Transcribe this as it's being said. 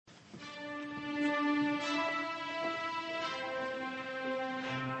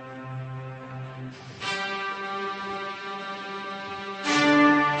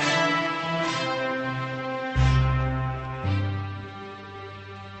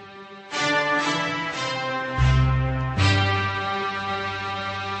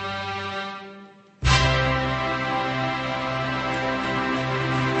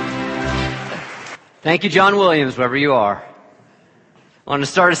Thank you, John Williams, wherever you are. I want to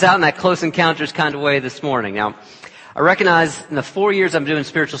start us out in that Close Encounters kind of way this morning. Now, I recognize in the 4 years I'm doing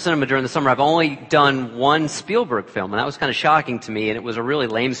spiritual cinema during the summer, I've only done one Spielberg film, and that was kind of shocking to me, and it was a really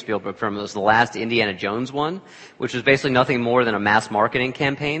lame Spielberg film. It was the last Indiana Jones one, which was basically nothing more than a mass marketing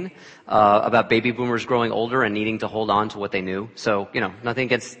campaign about baby boomers growing older and needing to hold on to what they knew. So, nothing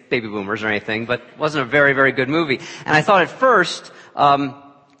against baby boomers or anything, but it wasn't a very, very good movie. And I thought at first,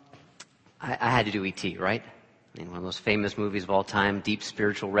 I had to do E.T., right? I mean, one of those famous movies of all time, deep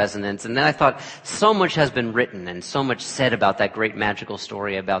spiritual resonance. And then I thought, so much has been written and so much said about that great magical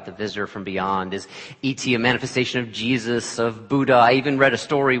story about the visitor from beyond. Is E.T. a manifestation of Jesus, of Buddha? I even read a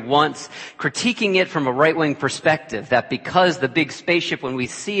story once critiquing it from a right-wing perspective, that because the big spaceship, when we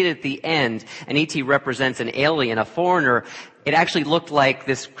see it at the end, and E.T. represents an alien, a foreigner, it actually looked like,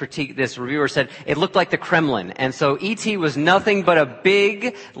 this reviewer said, it looked like the Kremlin. And so E.T. was nothing but a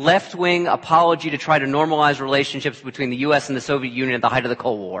big left-wing apology to try to normalize relationships between the U.S. and the Soviet Union at the height of the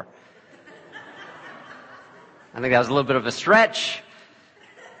Cold War. I think that was a little bit of a stretch.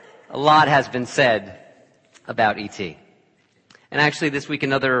 A lot has been said about E.T. And actually this week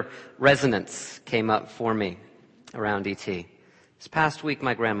another resonance came up for me around E.T. This past week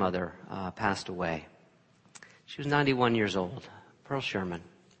my grandmother passed away. She was 91 years old, Pearl Sherman.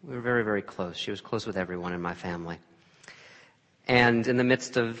 We were very, very close. She was close with everyone in my family. And in the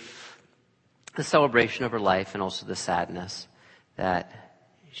midst of the celebration of her life and also the sadness that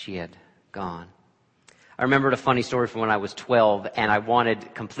she had gone, I remembered a funny story from when I was 12, and I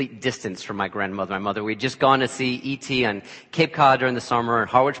wanted complete distance from my grandmother. My mother, we'd just gone to see E.T. on Cape Cod during the summer in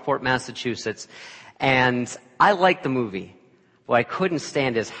Harwichport, Massachusetts. And I liked the movie. What I couldn't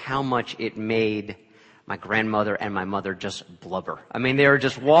stand is how much it made my grandmother and my mother just blubber. I mean, they were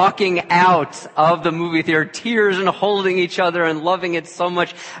just walking out of the movie theater, tears and holding each other and loving it so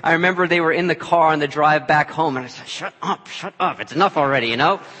much. I remember they were in the car on the drive back home, and I said, shut up, it's enough already,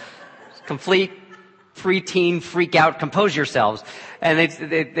 Complete preteen freak out, compose yourselves. And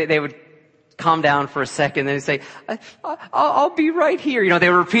they would calm down for a second, and they'd say, I'll be right here. They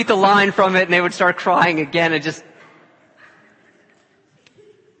would repeat the line from it, and they would start crying again, and just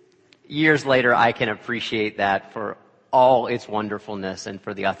years later, I can appreciate that for all its wonderfulness and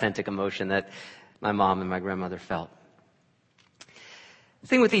for the authentic emotion that my mom and my grandmother felt. The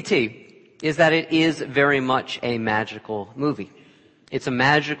thing with E.T. is that it is very much a magical movie. It's a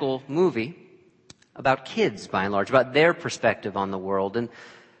magical movie about kids, by and large, about their perspective on the world. And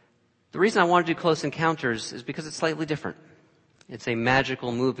the reason I want to do Close Encounters is because it's slightly different. It's a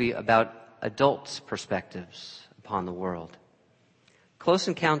magical movie about adults' perspectives upon the world. Close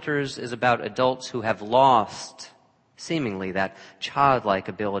Encounters is about adults who have lost, seemingly, that childlike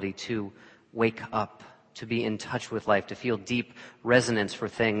ability to wake up, to be in touch with life, to feel deep resonance for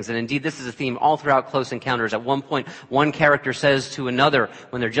things. And indeed, this is a theme all throughout Close Encounters. At one point, one character says to another,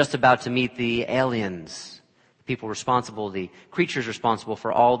 when they're just about to meet the aliens, the people responsible, the creatures responsible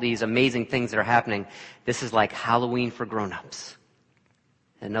for all these amazing things that are happening, this is like Halloween for grown-ups.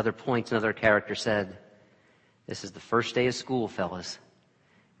 At another point, another character said, this is the first day of school, fellas.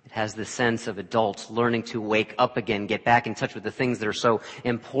 It has this sense of adults learning to wake up again, get back in touch with the things that are so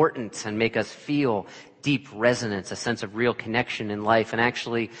important and make us feel deep resonance, a sense of real connection in life. And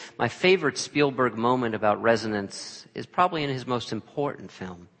actually, my favorite Spielberg moment about resonance is probably in his most important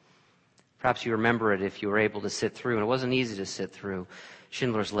film. Perhaps you remember it if you were able to sit through, and it wasn't easy to sit through,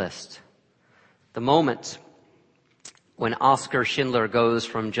 Schindler's List. The moment when Oskar Schindler goes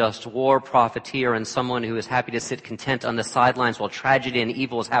from just war profiteer and someone who is happy to sit content on the sidelines while tragedy and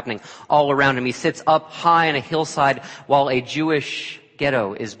evil is happening all around him. He sits up high on a hillside while a Jewish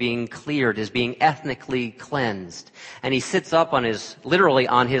ghetto is being cleared, is being ethnically cleansed. And he sits up literally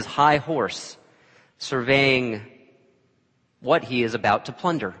on his high horse, surveying what he is about to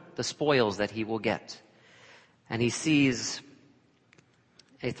plunder, the spoils that he will get. And he sees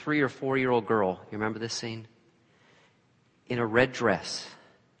a 3 or 4-year-old girl. You remember this scene? In a red dress.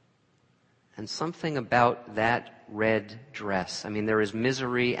 And something about that red dress. I mean, there is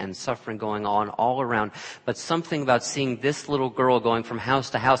misery and suffering going on all around, but something about seeing this little girl going from house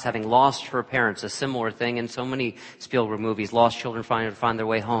to house, having lost her parents, a similar thing in so many Spielberg movies, lost children trying to find their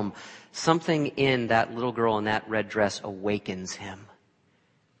way home. Something in that little girl in that red dress awakens him.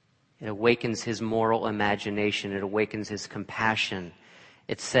 It awakens his moral imagination. It awakens his compassion.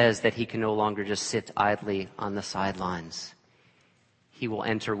 It says that he can no longer just sit idly on the sidelines. He will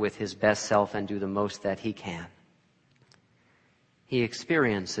enter with his best self and do the most that he can. He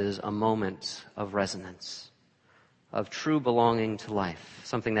experiences a moment of resonance, of true belonging to life,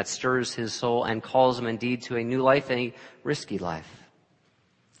 something that stirs his soul and calls him indeed to a new life, a risky life.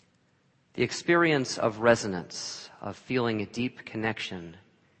 The experience of resonance, of feeling a deep connection,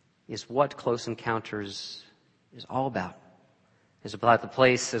 is what Close Encounters is all about. It's about the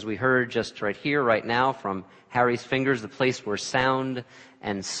place, as we heard just right here, right now, from Harry's fingers, the place where sound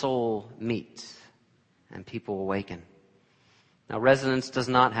and soul meet and people awaken. Now, resonance does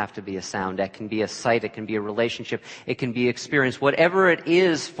not have to be a sound. It can be a sight. It can be a relationship. It can be experience. Whatever it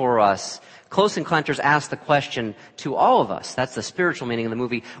is for us, Close Encounters ask the question to all of us. That's the spiritual meaning of the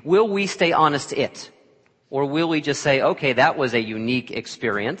movie. Will we stay honest to it? Or will we just say, okay, that was a unique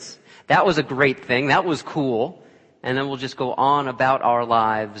experience. That was a great thing. That was cool. And then we'll just go on about our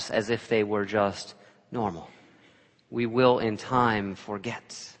lives as if they were just normal. We will in time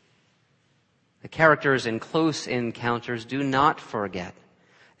forget. The characters in Close Encounters do not forget.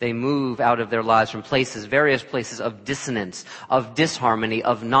 They move out of their lives from places, various places of dissonance, of disharmony,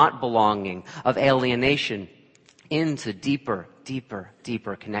 of not belonging, of alienation, into deeper, deeper,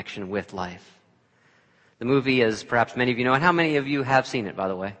 deeper connection with life. The movie, as perhaps many of you know, and how many of you have seen it, by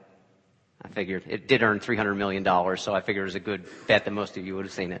the way? I figured it did earn $300 million, so I figured it was a good bet that most of you would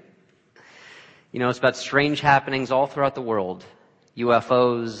have seen it. You know, it's about strange happenings all throughout the world.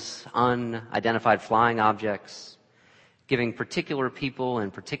 UFOs, unidentified flying objects, giving particular people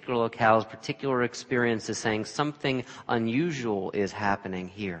in particular locales particular experiences, saying something unusual is happening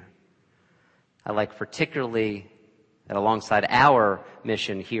here. I like particularly that alongside our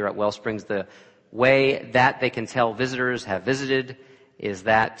mission here at Wellsprings, the way that they can tell visitors have visited is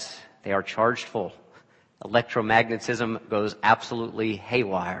that they are charged full. Electromagnetism goes absolutely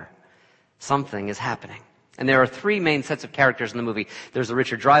haywire. Something is happening. And there are three main sets of characters in the movie. There's the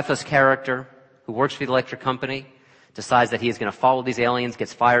Richard Dreyfuss character who works for the electric company, decides that he is going to follow these aliens,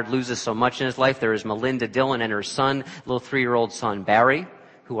 gets fired, loses so much in his life. There is Melinda Dillon and her son, little 3-year-old son Barry,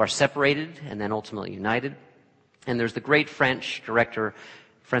 who are separated and then ultimately united. And there's the great French director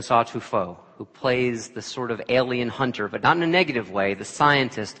François Truffaut, who plays the sort of alien hunter, but not in a negative way, the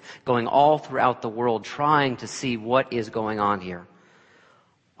scientist going all throughout the world trying to see what is going on here.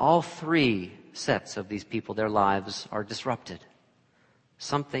 All three sets of these people, their lives are disrupted.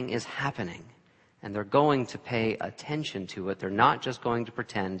 Something is happening, and they're going to pay attention to it. They're not just going to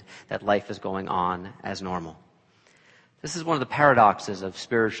pretend that life is going on as normal. This is one of the paradoxes of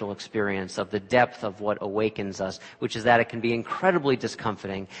spiritual experience, of the depth of what awakens us, which is that it can be incredibly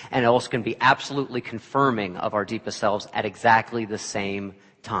discomforting and it also can be absolutely confirming of our deepest selves at exactly the same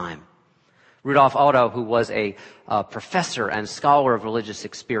time. Rudolf Otto, who was a professor and scholar of religious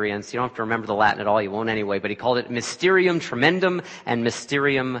experience, you don't have to remember the Latin at all, you won't anyway, but he called it mysterium tremendum and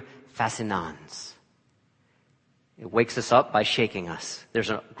mysterium fascinans. It wakes us up by shaking us.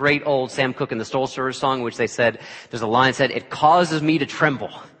 There's a great old Sam Cooke and the Soul Stirrers song in which they said, there's a line that said, it causes me to tremble.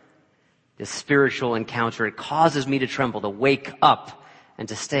 This spiritual encounter, it causes me to tremble, to wake up and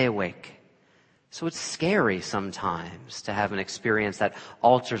to stay awake. So it's scary sometimes to have an experience that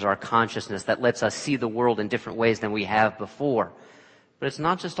alters our consciousness, that lets us see the world in different ways than we have before. But it's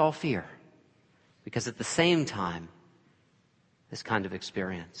not just all fear. Because at the same time, this kind of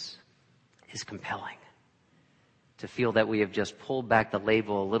experience is compelling. To feel that we have just pulled back the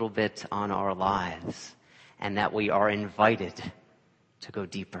label a little bit on our lives and that we are invited to go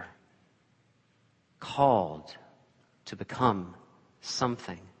deeper. Called to become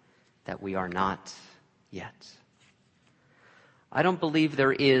something that we are not yet. I don't believe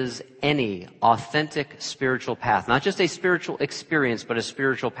there is any authentic spiritual path, not just a spiritual experience, but a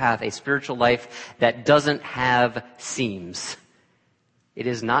spiritual path, a spiritual life that doesn't have seams. It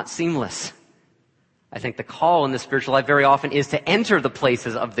is not seamless. I think the call in the spiritual life very often is to enter the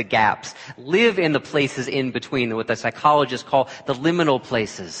places of the gaps, live in the places in between, what the psychologists call the liminal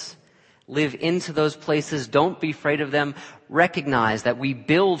places. Live into those places. Don't be afraid of them. Recognize that we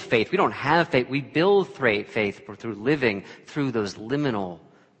build faith. We don't have faith. We build faith through living through those liminal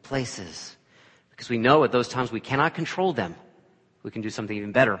places. Because we know at those times we cannot control them. We can do something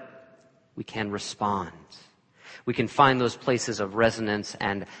even better. We can respond. We can find those places of resonance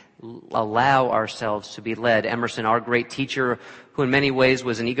and allow ourselves to be led. Emerson, our great teacher, who in many ways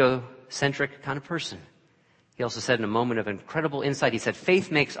was an egocentric kind of person. He also said in a moment of incredible insight, he said,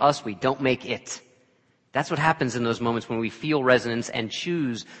 faith makes us, we don't make it. That's what happens in those moments when we feel resonance and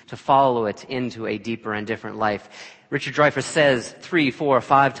choose to follow it into a deeper and different life. Richard Dreyfuss says 3, 4,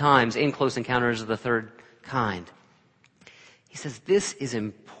 5 times in Close Encounters of the Third Kind. He says, this is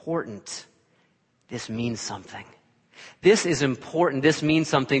important. This means something. This is important. This means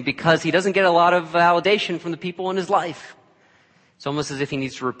something because he doesn't get a lot of validation from the people in his life. It's almost as if he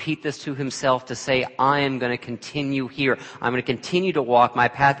needs to repeat this to himself to say, I am going to continue here. I'm going to continue to walk my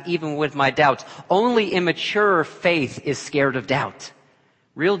path even with my doubts. Only immature faith is scared of doubt.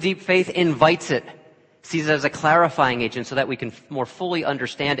 Real deep faith invites it, sees it as a clarifying agent so that we can more fully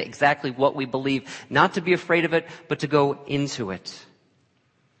understand exactly what we believe, not to be afraid of it, but to go into it.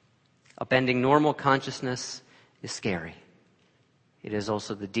 Upending normal consciousness is scary. It is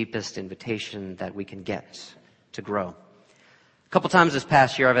also the deepest invitation that we can get to grow. A couple times this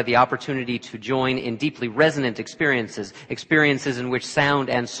past year, I've had the opportunity to join in deeply resonant experiences in which sound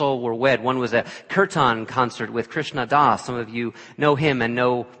and soul were wed. One was a kirtan concert with Krishna Das. Some of you know him and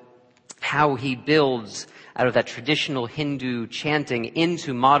know how he builds out of that traditional Hindu chanting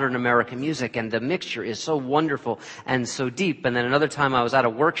into modern American music, and the mixture is so wonderful and so deep. And then another time I was at a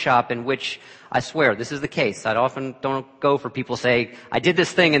workshop in which, I swear, this is the case. I often don't go for people say, I did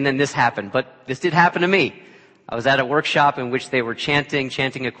this thing and then this happened, but this did happen to me. I was at a workshop in which they were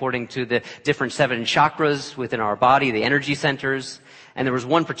chanting according to the different 7 chakras within our body, the energy centers, and there was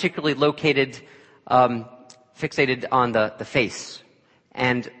one particularly located, fixated on the face.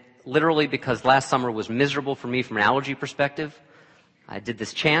 And literally, because last summer was miserable for me from an allergy perspective, I did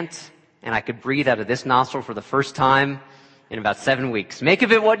this chant, and I could breathe out of this nostril for the first time in about 7 weeks. Make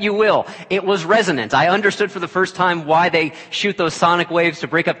of it what you will. It was resonant. I understood for the first time why they shoot those sonic waves to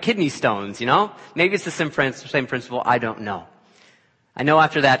break up kidney stones, you know? Maybe it's the same principle. I don't know. I know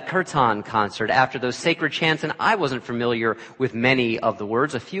after that kirtan concert, after those sacred chants, and I wasn't familiar with many of the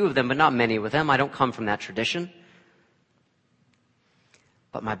words, a few of them, but not many with them. I don't come from that tradition.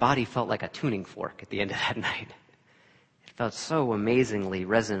 But my body felt like a tuning fork at the end of that night. It felt so amazingly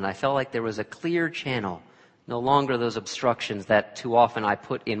resonant. I felt like there was a clear channel, no longer those obstructions that too often I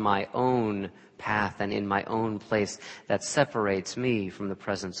put in my own path and in my own place that separates me from the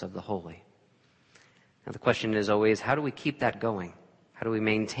presence of the holy. Now the question is always, how do we keep that going? How do we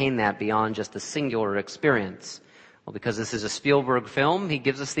maintain that beyond just the singular experience? Well, because this is a Spielberg film, he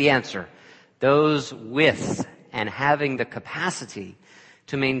gives us the answer. Those with and having the capacity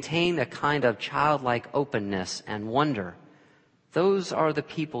to maintain a kind of childlike openness and wonder, those are the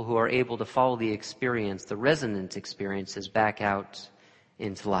people who are able to follow the experience, the resonant experiences, back out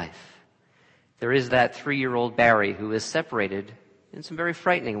into life. There is that 3-year-old Barry who is separated in some very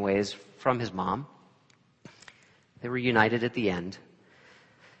frightening ways from his mom. They were united at the end.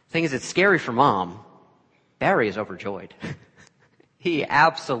 The thing is, it's scary for mom. Barry is overjoyed. He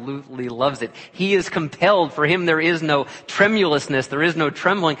absolutely loves it. He is compelled. For him, there is no tremulousness. There is no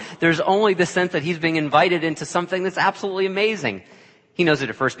trembling. There's only the sense that he's being invited into something that's absolutely amazing. He knows it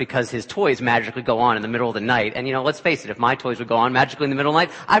at first because his toys magically go on in the middle of the night. And, let's face it, if my toys would go on magically in the middle of the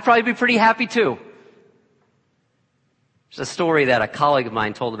night, I'd probably be pretty happy too. There's a story that a colleague of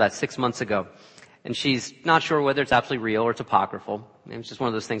mine told about 6 months ago. And she's not sure whether it's absolutely real or it's apocryphal. It's just one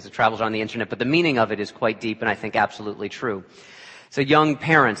of those things that travels around the internet. But the meaning of it is quite deep and I think absolutely true. So young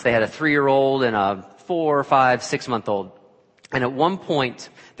parents, they had a 3-year-old and a 4, 5, 6-month-old. And at one point,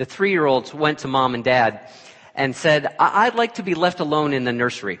 the 3-year-olds went to mom and dad and said, I'd like to be left alone in the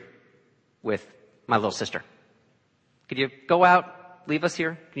nursery with my little sister. Could you go out, leave us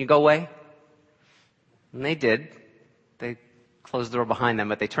here? Can you go away? And they did. They closed the door behind them,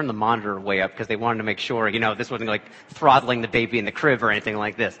 but they turned the monitor way up because they wanted to make sure, this wasn't like throttling the baby in the crib or anything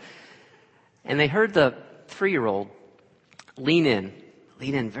like this. And they heard the 3-year-old lean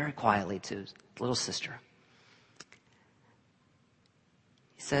in very quietly to his little sister.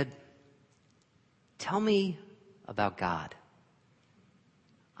 He said, tell me about God.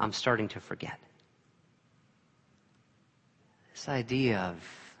 I'm starting to forget. This idea of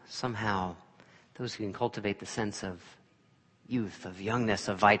somehow those who can cultivate the sense of youth, of youngness,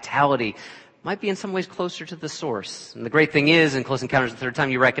 of vitality, might be in some ways closer to the source. And the great thing is, in Close Encounters of the Third Time,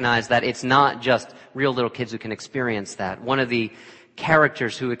 you recognize that it's not just real little kids who can experience that. One of the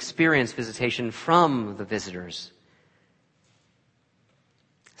characters who experience visitation from the visitors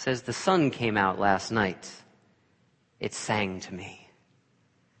says, the sun came out last night. It sang to me.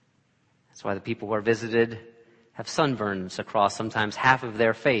 That's why the people who are visited have sunburns across sometimes half of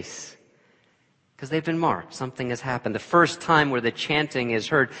their face. Because they've been marked. Something has happened. The first time where the chanting is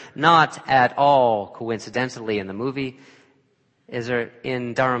heard, not at all coincidentally in the movie, is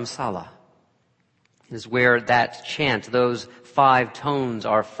in Dharamsala. Is where that chant, those 5 tones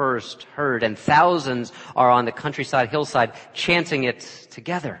are first heard, and thousands are on the countryside, hillside, chanting it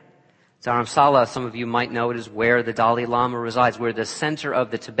together. Dharamsala, some of you might know it, is where the Dalai Lama resides, where the center of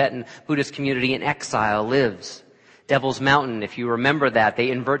the Tibetan Buddhist community in exile lives. Devil's Mountain, if you remember that, they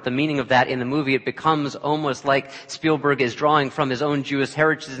invert the meaning of that in the movie. It becomes almost like Spielberg is drawing from his own Jewish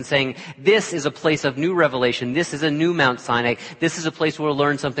heritage and saying, this is a place of new revelation. This is a new Mount Sinai. This is a place where we'll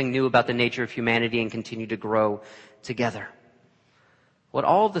learn something new about the nature of humanity and continue to grow together. What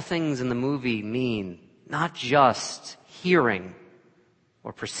all the things in the movie mean, not just hearing,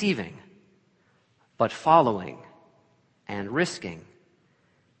 or perceiving, but following and risking.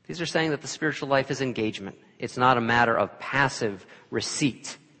 These are saying that the spiritual life is engagement. It's not a matter of passive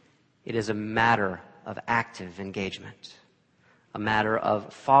receipt. It is a matter of active engagement, a matter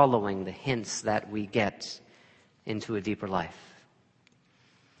of following the hints that we get into a deeper life.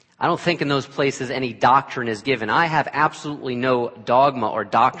 I don't think in those places any doctrine is given. I have absolutely no dogma or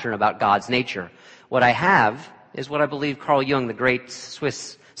doctrine about God's nature. What I have is what I believe Carl Jung, the great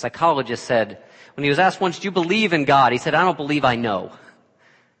Swiss psychologist, said when he was asked once, "Do you believe in God?" He said, "I don't believe I know."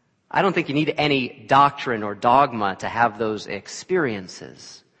 I don't think you need any doctrine or dogma to have those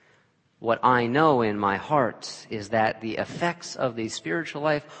experiences. What I know in my heart is that the effects of the spiritual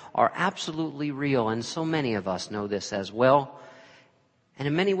life are absolutely real, and so many of us know this as well. And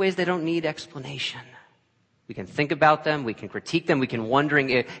in many ways, they don't need explanation. We can think about them, we can critique them, we can wondering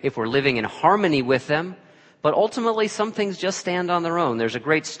if we're living in harmony with them. But ultimately, some things just stand on their own. There's a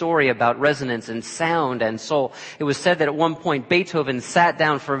great story about resonance and sound and soul. It was said that at one point Beethoven sat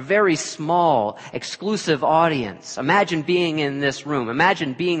down for a very small, exclusive audience. Imagine being in this room.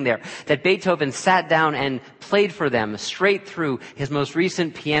 Imagine being there. That Beethoven sat down and played for them straight through his most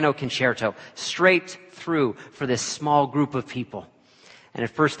recent piano concerto, straight through for this small group of people. And at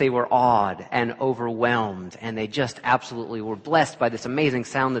first they were awed and overwhelmed, and they just absolutely were blessed by this amazing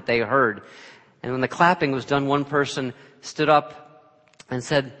sound that they heard. And when the clapping was done, one person stood up and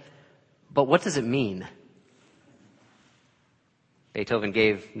said, "But what does it mean?" Beethoven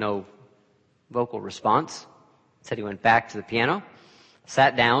gave no vocal response. Said he went back to the piano,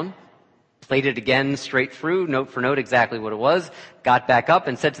 sat down, played it again straight through, note for note exactly what it was, got back up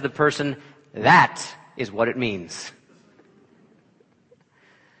and said to the person, "That is what it means."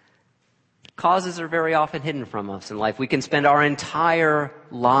 Causes are very often hidden from us in life. We can spend our entire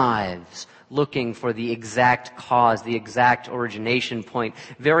lives looking for the exact cause, the exact origination point.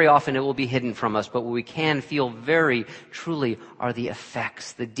 Very often it will be hidden from us, but what we can feel very truly are the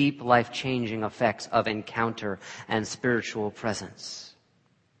effects, the deep life-changing effects of encounter and spiritual presence.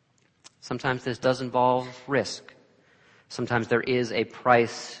 Sometimes this does involve risk. Sometimes there is a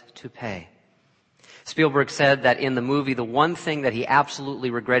price to pay. Spielberg said that in the movie, the one thing that he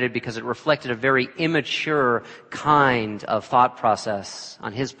absolutely regretted because it reflected a very immature kind of thought process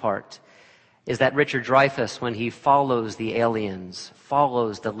on his part is that Richard Dreyfuss, when he follows the aliens,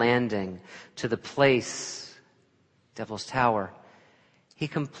 follows the landing to the place, Devil's Tower, he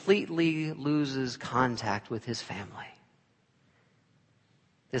completely loses contact with his family.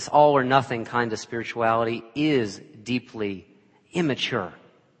 This all or nothing kind of spirituality is deeply immature.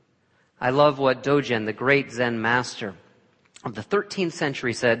 I love what Dogen, the great Zen master of the 13th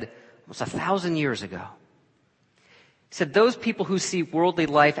century, said almost 1,000 years ago. He said, those people who see worldly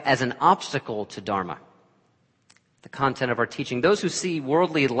life as an obstacle to Dharma, the content of our teaching, those who see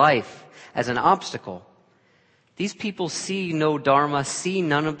worldly life as an obstacle, these people see no Dharma, see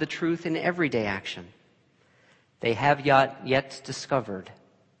none of the truth in everyday action. They have not yet discovered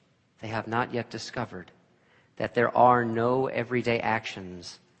that there are no everyday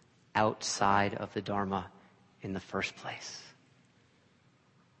actions outside of the Dharma in the first place.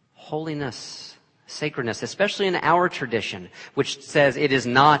 Holiness, sacredness, especially in our tradition, which says it is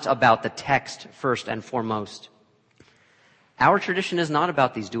not about the text first and foremost. Our tradition is not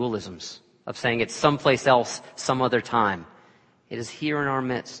about these dualisms of saying it's someplace else, some other time. It is here in our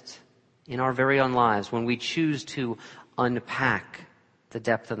midst, in our very own lives, when we choose to unpack the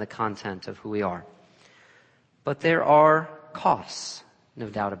depth and the content of who we are. But there are costs, no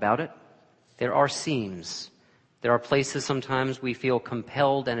doubt about it. There are seams. There are places sometimes we feel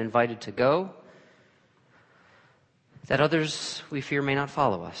compelled and invited to go that others we fear may not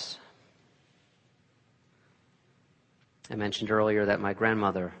follow us. I mentioned earlier that my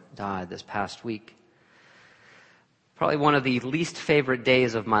grandmother died this past week. Probably one of the least favorite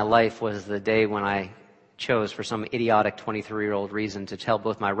days of my life was the day when I chose, for some idiotic 23-year-old reason, to tell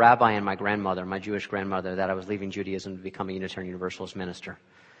both my rabbi and my grandmother, my Jewish grandmother, that I was leaving Judaism to become a Unitarian Universalist minister.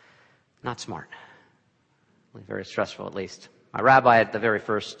 Not smart. Very stressful, at least. My rabbi at the very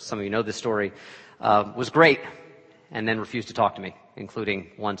first, some of you know this story, was great, and then refused to talk to me, including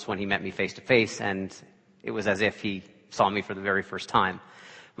once when he met me face to face, and it was as if he saw me for the very first time.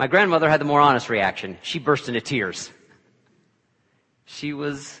 My grandmother had the more honest reaction. She burst into tears. She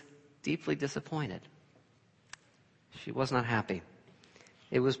was deeply disappointed. She was not happy.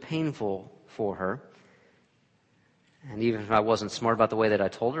 It was painful for her. And even if I wasn't smart about the way that I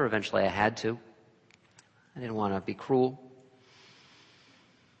told her, eventually I had to. I didn't want to be cruel.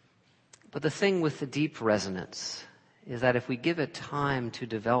 But the thing with the deep resonance is that if we give it time to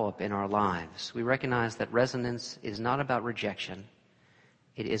develop in our lives, we recognize that resonance is not about rejection.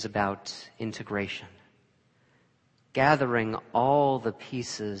 It is about integration. Gathering all the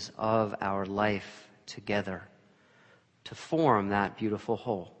pieces of our life together to form that beautiful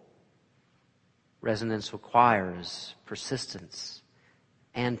whole. Resonance requires persistence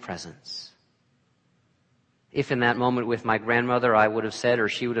and presence. If in that moment with my grandmother I would have said, or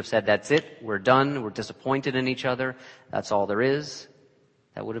she would have said, that's it, we're done, we're disappointed in each other, that's all there is,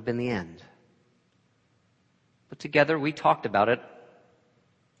 that would have been the end. But together we talked about it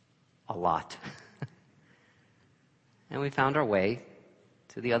a lot. And we found our way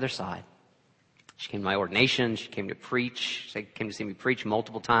to the other side. She came to my ordination, she came to preach, she came to see me preach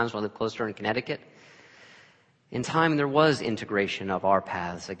multiple times when I lived close to her in Connecticut. In time, there was integration of our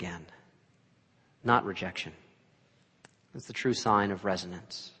paths again, not rejection. It's the true sign of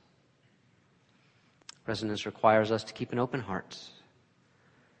resonance. Resonance requires us to keep an open heart.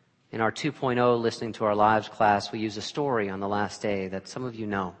 In our 2.0 Listening to Our Lives class, we use a story on the last day that some of you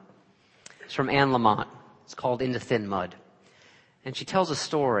know. It's from Anne Lamott. It's called Into Thin Mud. And she tells a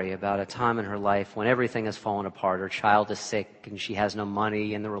story about a time in her life when everything has fallen apart. Her child is sick and she has no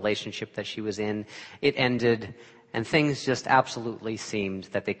money, and the relationship that she was in, it ended, and things just absolutely seemed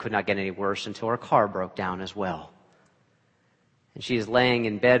that they could not get any worse until her car broke down as well. And she is laying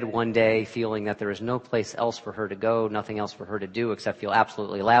in bed one day feeling that there is no place else for her to go, nothing else for her to do except feel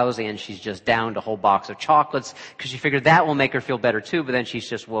absolutely lousy, and she's just downed a whole box of chocolates because she figured that will make her feel better too, but then she's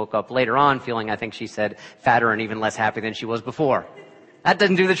just woke up later on feeling, I think she said, fatter and even less happy than she was before. That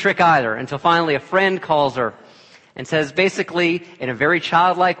doesn't do the trick either, until finally a friend calls her and says basically in a very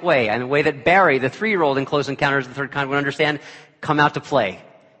childlike way, and the way that Barry, the 3-year-old in Close Encounters of the Third Kind, would understand, come out to play.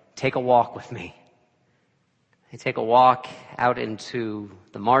 Take a walk with me. They take a walk out into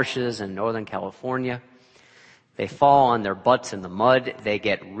the marshes in Northern California. They fall on their butts in the mud. They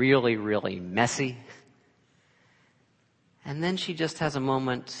get really, really messy. And then she just has a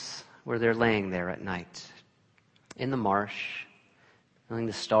moment where they're laying there at night in the marsh, feeling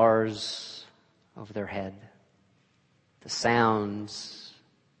the stars over their head, the sounds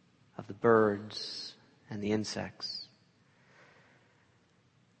of the birds and the insects.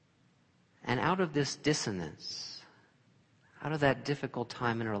 And out of this dissonance, out of that difficult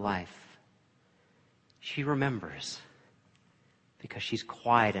time in her life, she remembers because she's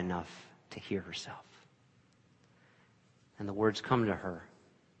quiet enough to hear herself. And the words come to her,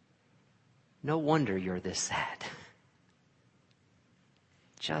 no wonder you're this sad.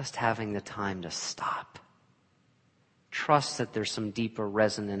 Just having the time to stop. Trust that there's some deeper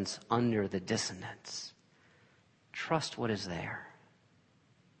resonance under the dissonance. Trust what is there.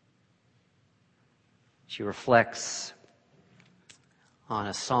 She reflects on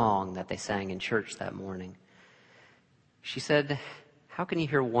a song that they sang in church that morning. She said, how can you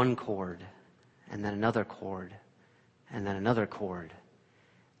hear one chord and then another chord and then another chord,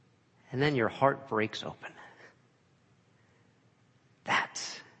 and then your heart breaks open? That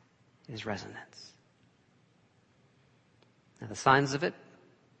is resonance. Now the signs of it,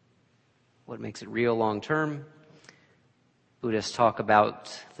 what makes it real long term? Buddhists talk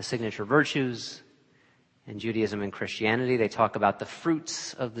about the signature virtues. In Judaism and Christianity, they talk about the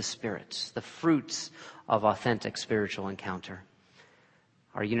fruits of the Spirit, the fruits of authentic spiritual encounter.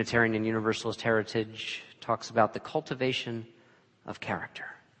 Our Unitarian and Universalist heritage talks about the cultivation of character.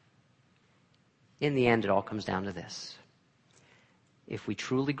 In the end, it all comes down to this. If we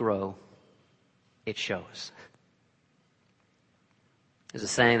truly grow, it shows. There's a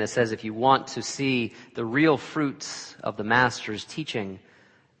saying that says, if you want to see the real fruits of the Master's teaching,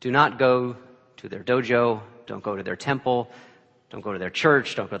 do not go to their dojo, don't go to their temple, don't go to their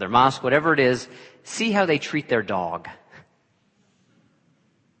church, don't go to their mosque, whatever it is. See how they treat their dog.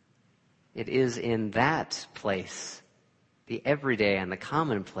 It is in that place, the everyday and the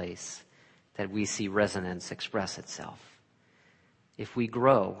commonplace, that we see resonance express itself. If we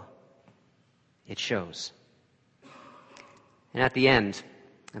grow, it shows. And at the end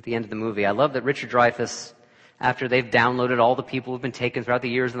of the movie, I love that Richard Dreyfuss, after they've downloaded all the people who've been taken throughout the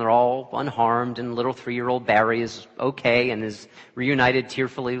years and they're all unharmed, and little 3-year-old Barry is okay and is reunited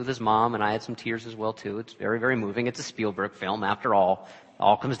tearfully with his mom, and I had some tears as well too. It's very, very moving. It's a Spielberg film after all. It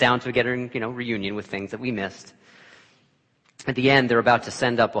all comes down to getting, reunion with things that we missed. At the end, they're about to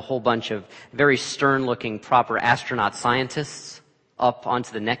send up a whole bunch of very stern-looking, proper astronaut scientists up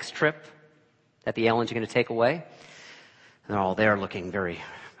onto the next trip that the aliens are going to take away. And they're all there looking very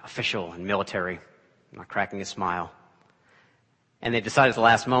official and military, not cracking a smile. And they decided at the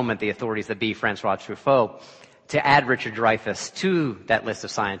last moment, the authorities that be Francois Truffaut, to add Richard Dreyfuss to that list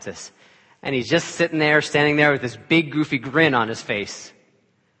of scientists. And he's just sitting there, standing there with this big goofy grin on his face.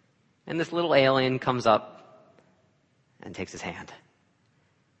 And this little alien comes up and takes his hand.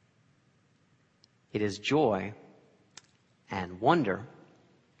 It is joy and wonder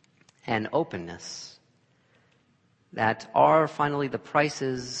and openness that are finally the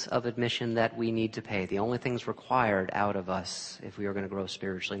prices of admission that we need to pay, the only things required out of us if we are going to grow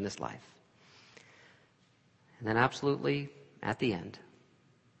spiritually in this life. And then absolutely, at the end,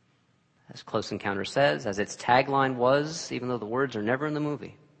 as Close Encounter says, as its tagline was, even though the words are never in the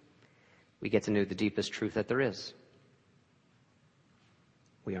movie, we get to know the deepest truth that there is.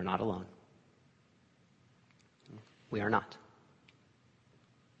 We are not alone. We are not.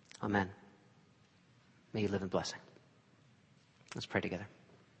 Amen. May you live in blessing. Let's pray together.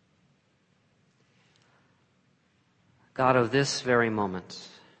 God, of this very moment,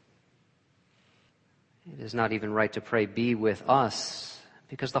 it is not even right to pray, be with us,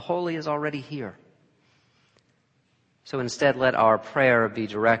 because the holy is already here. So instead, let our prayer be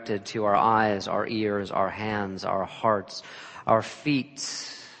directed to our eyes, our ears, our hands, our hearts, our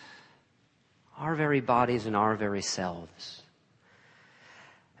feet, our very bodies, and our very selves.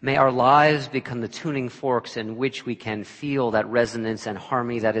 May our lives become the tuning forks in which we can feel that resonance and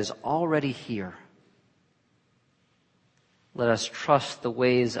harmony that is already here. Let us trust the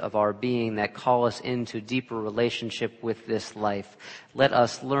ways of our being that call us into deeper relationship with this life. Let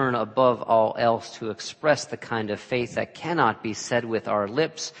us learn above all else to express the kind of faith that cannot be said with our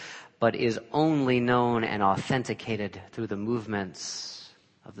lips, but is only known and authenticated through the movements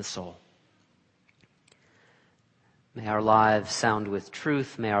of the soul. May our lives sound with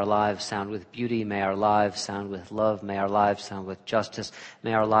truth. May our lives sound with beauty. May our lives sound with love. May our lives sound with justice.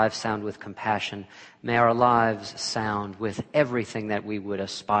 May our lives sound with compassion. May our lives sound with everything that we would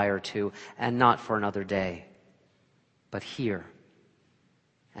aspire to, and not for another day, but here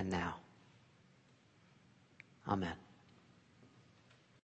and now. Amen.